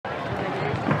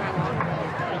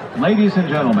Ladies and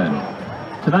gentlemen,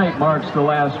 tonight marks the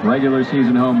last regular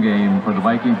season home game for the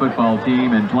Viking football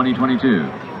team in 2022.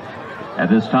 At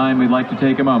this time, we'd like to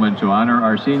take a moment to honor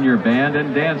our senior band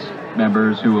and dance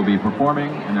members who will be performing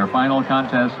in their final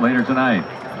contest later tonight.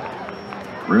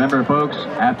 Remember, folks,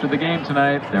 after the game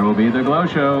tonight, there will be the Glow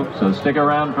Show, so stick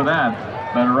around for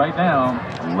that. But right now,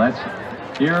 let's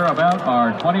hear about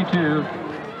our 22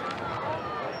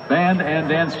 band and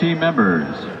dance team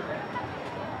members.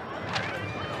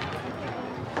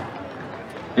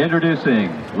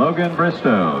 Introducing Logan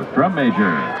Bristow, drum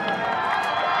major.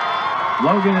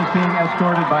 Logan is being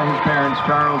escorted by his parents,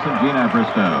 Charles and Gina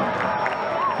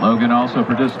Bristow. Logan also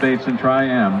participates in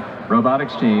Tri-M,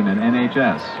 robotics team, and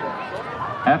NHS.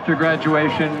 After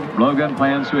graduation, Logan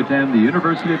plans to attend the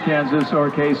University of Kansas or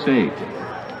K-State.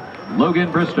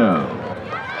 Logan Bristow.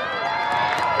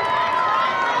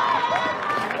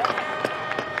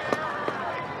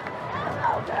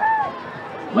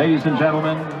 Ladies and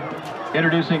gentlemen,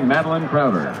 introducing Madeline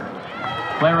Crowder,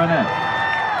 clarinet.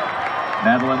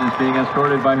 Madeline is being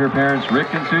escorted by her parents,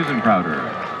 Rick and Susan Crowder.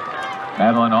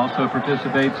 Madeline also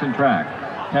participates in track,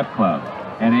 pep club,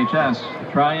 NHS,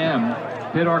 Tri-M,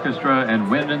 pit orchestra, and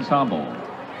wind ensemble.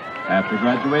 After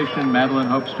graduation, Madeline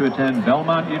hopes to attend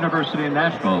Belmont University in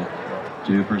Nashville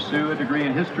to pursue a degree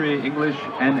in history, English,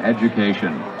 and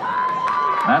education.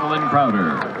 Madeline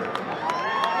Crowder.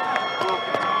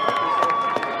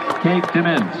 Kate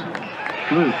DeMint,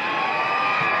 flute.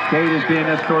 Kate is being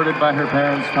escorted by her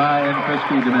parents, Ty and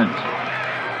Christy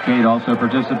DeMint. Kate also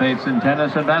participates in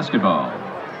tennis and basketball.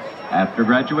 After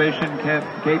graduation,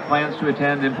 Kate plans to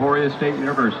attend Emporia State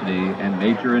University and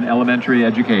major in elementary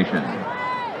education.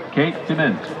 Kate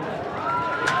DeMint.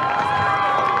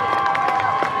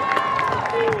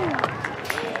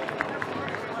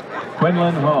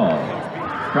 Quinlan Hall,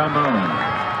 trombone.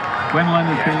 Quinlan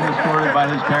is being escorted by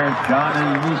his parents, John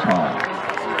and Elise Hall.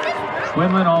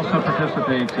 Quinlan also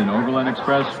participates in Overland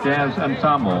Express Jazz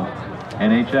Ensemble,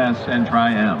 NHS, and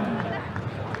Tri-M.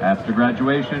 After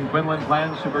graduation, Quinlan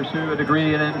plans to pursue a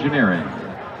degree in engineering.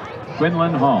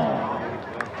 Quinlan Hall.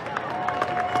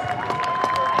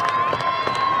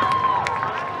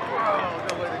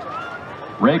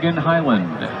 Reagan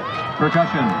Highland,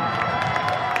 percussion.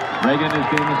 Reagan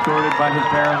is being escorted by his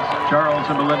parents, Charles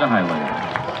and Melinda Highland.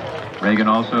 Reagan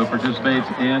also participates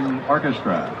in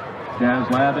orchestra, jazz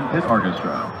lab, and pit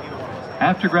orchestra.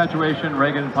 After graduation,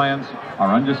 Reagan plans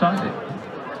are undecided.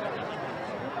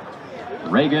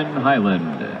 Reagan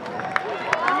Highland.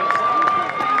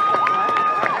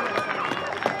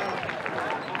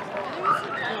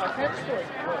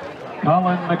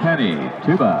 Colin McKenney,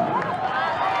 tuba.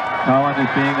 Colin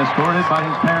is being escorted by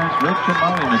his parents, Rich and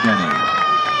Molly McKenney.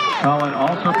 Colin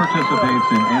also participates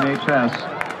in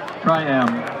NHS, Tri-M,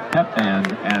 pep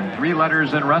band, and 3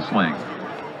 letters in wrestling.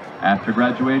 After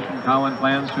graduation, Colin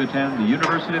plans to attend the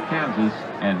University of Kansas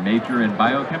and major in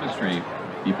biochemistry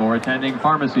before attending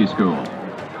pharmacy school.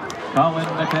 Colin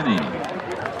McKenney.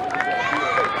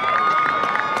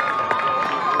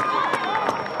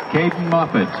 Caden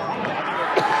Moffitt.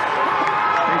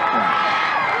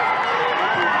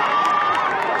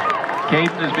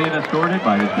 Caden is being escorted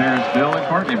by his parents, Bill and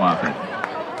Courtney Moffitt.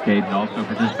 Caden also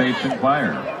participates in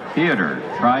choir, theater,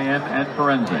 Tri-M, and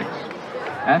forensics.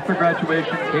 After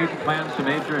graduation, Caden plans to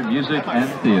major in music and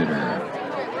theater.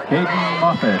 Caden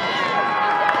Moffitt.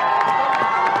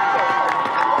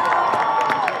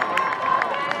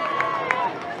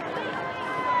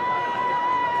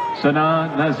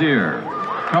 Sana Nazir,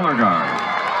 color guard.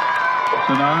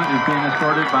 Sana is being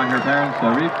escorted by her parents,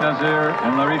 Arif Nazir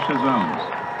and Larisha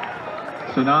Zones.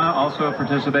 Sana also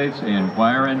participates in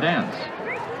choir and dance.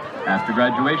 After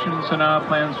graduation, Sana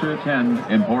plans to attend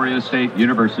Emporia State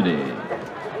University.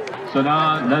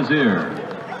 Sana Nazir.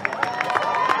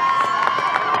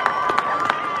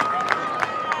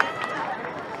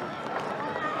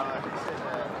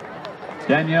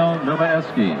 Danielle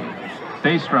Novaeski,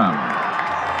 bass drum.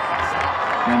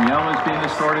 Danielle is being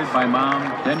escorted by mom,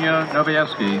 Denya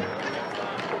Novaeski.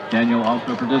 Danielle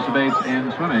also participates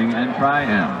in swimming and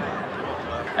Tri-M.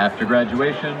 After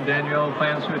graduation, Danielle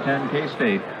plans to attend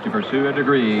K-State to pursue a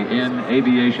degree in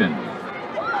aviation.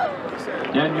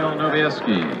 Danielle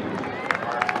Novaeski.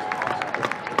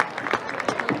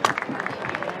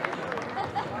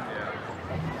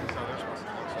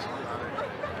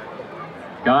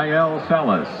 Gael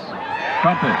Salas,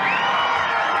 trumpet.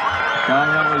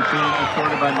 Gael is being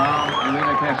escorted by mom,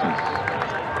 Elena Cassis.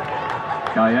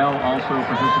 Gael also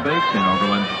participates in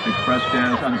Overland Express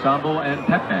Jazz Ensemble and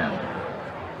pep band.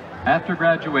 After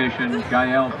graduation,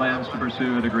 Gael plans to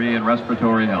pursue a degree in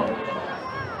respiratory health.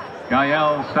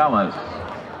 Gael Salas.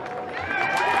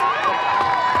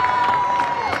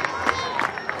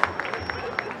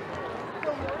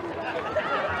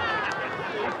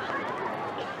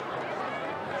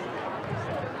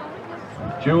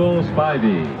 Jewel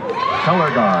Spivey,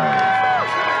 color guard.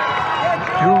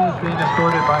 Jewel is being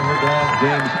escorted by her dad,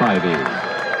 James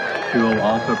Spivey. Jewel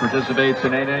also participates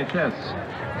in NHS,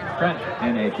 French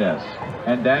NHS,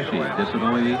 and DASHE,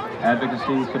 Disability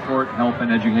Advocacy, Support, Health,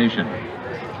 and Education.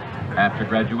 After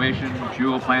graduation,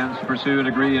 Jewel plans to pursue a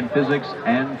degree in physics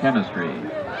and chemistry.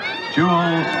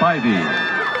 Jewel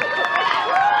Spivey.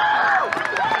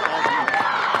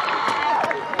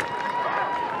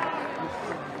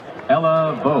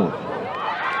 Ella Voth,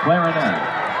 clarinet.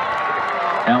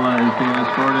 Ella is being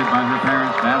escorted by her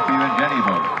parents, Matthew and Jenny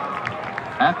Voth.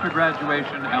 After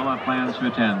graduation, Ella plans to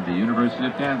attend the University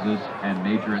of Kansas and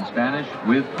major in Spanish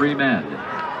with pre-med.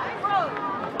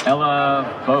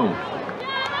 Ella Voth.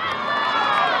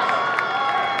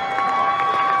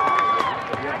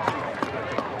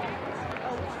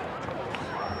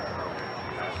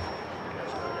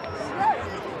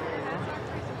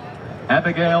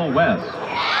 Abigail West,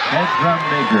 head drum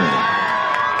major.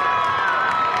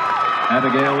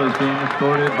 Abigail is being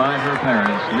escorted by her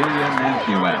parents, Lee and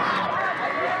Nancy West.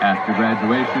 After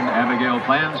graduation, Abigail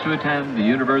plans to attend the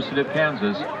University of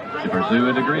Kansas to pursue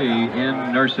a degree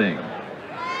in nursing.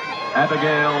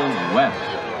 Abigail West.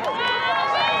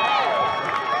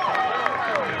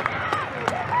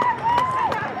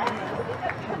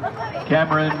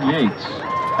 Cameron Yates,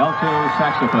 alto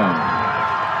saxophone.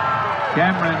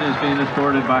 Cameron is being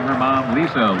escorted by her mom,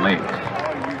 Lisa Lake.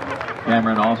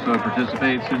 Cameron also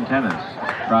participates in tennis,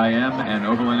 Tri-M, and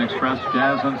Overland Express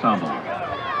Jazz Ensemble.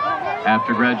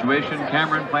 After graduation,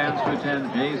 Cameron plans to attend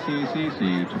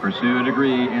JCCC to pursue a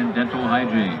degree in dental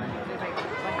hygiene.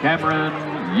 Cameron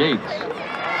Yates.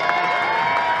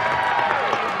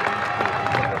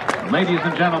 Ladies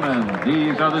and gentlemen,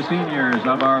 these are the seniors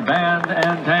of our band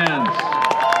and dance.